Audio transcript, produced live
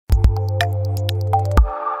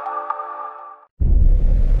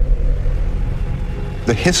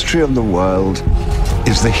The history of the world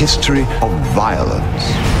is the history of violence.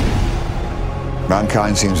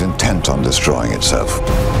 Mankind seems intent on destroying itself.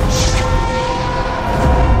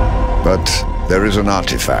 But there is an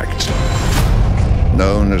artifact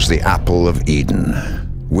known as the Apple of Eden.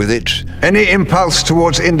 With it, any impulse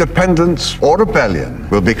towards independence or rebellion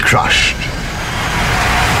will be crushed.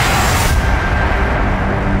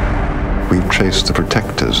 We've traced the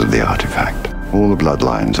protectors of the artifact. All the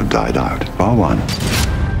bloodlines have died out, bar one.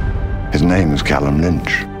 His name is Callum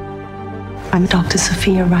Lynch. I'm Dr.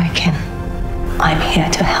 Sophia Rykin. I'm here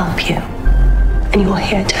to help you. And you're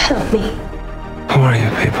here to help me. Who are you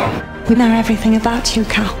people? We know everything about you,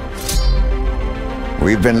 Cal.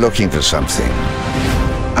 We've been looking for something,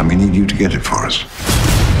 and we need you to get it for us.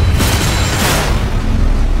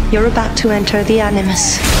 You're about to enter the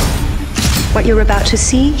Animus. What you're about to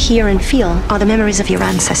see, hear, and feel are the memories of your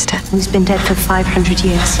ancestor, who's been dead for 500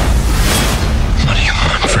 years. What do you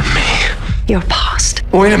want from me? Your past.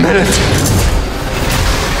 Wait a minute!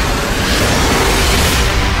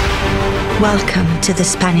 Welcome to the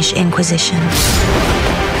Spanish Inquisition.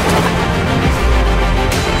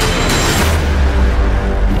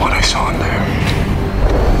 What I saw in there,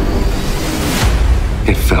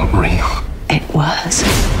 it felt real. It was.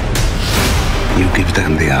 You give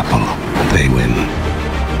them the apple, they win.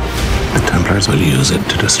 The Templars will use it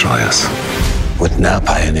to destroy us. What now,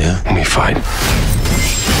 Pioneer? We fight.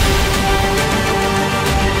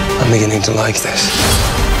 I'm beginning to like this.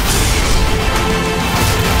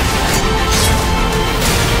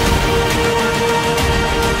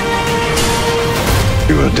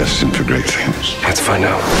 You are destined for great things. Let's find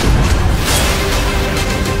out.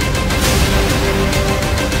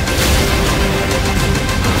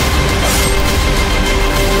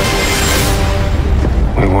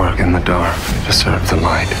 We work in the dark to serve the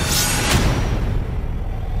light.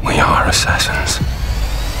 We are assassins.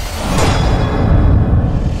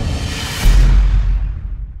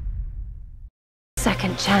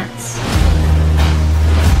 Second chance.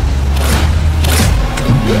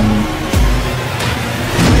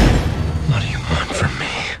 What do you want from me?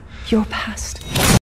 Your past.